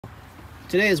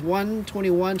Today is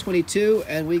 1/21/22,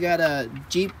 and we got a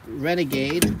Jeep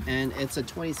Renegade, and it's a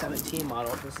 2017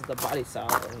 model. This is the body style,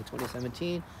 only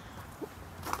 2017.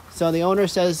 So the owner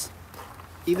says,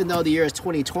 even though the year is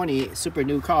 2020, super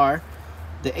new car,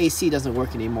 the AC doesn't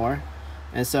work anymore,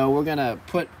 and so we're gonna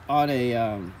put on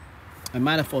a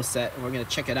manifold set, and we're gonna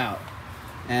check it out.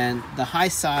 And the high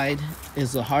side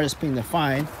is the hardest thing to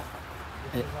find.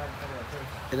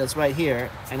 And it's right here,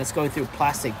 and it's going through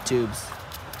plastic tubes.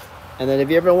 And then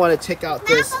if you ever want to take out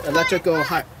this electrical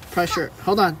high pressure,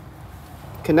 hold on,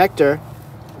 connector,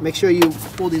 make sure you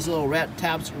pull these little red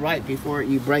tabs right before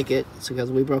you break it, because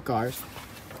we broke ours.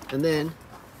 And then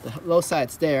the low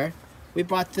side's there. We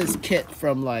bought this kit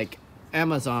from like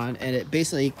Amazon, and it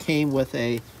basically came with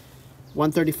a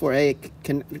 134A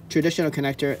traditional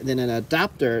connector, and then an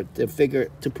adapter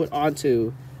to put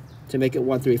onto to make it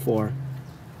 134.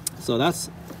 So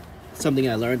that's something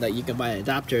I learned, that you can buy an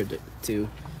adapter to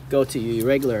go to your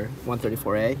regular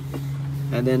 134A,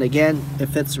 and then again it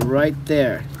fits right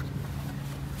there.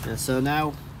 And so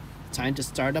now time to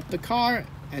start up the car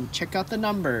and check out the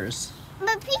numbers.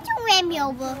 But Peter ran me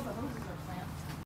over.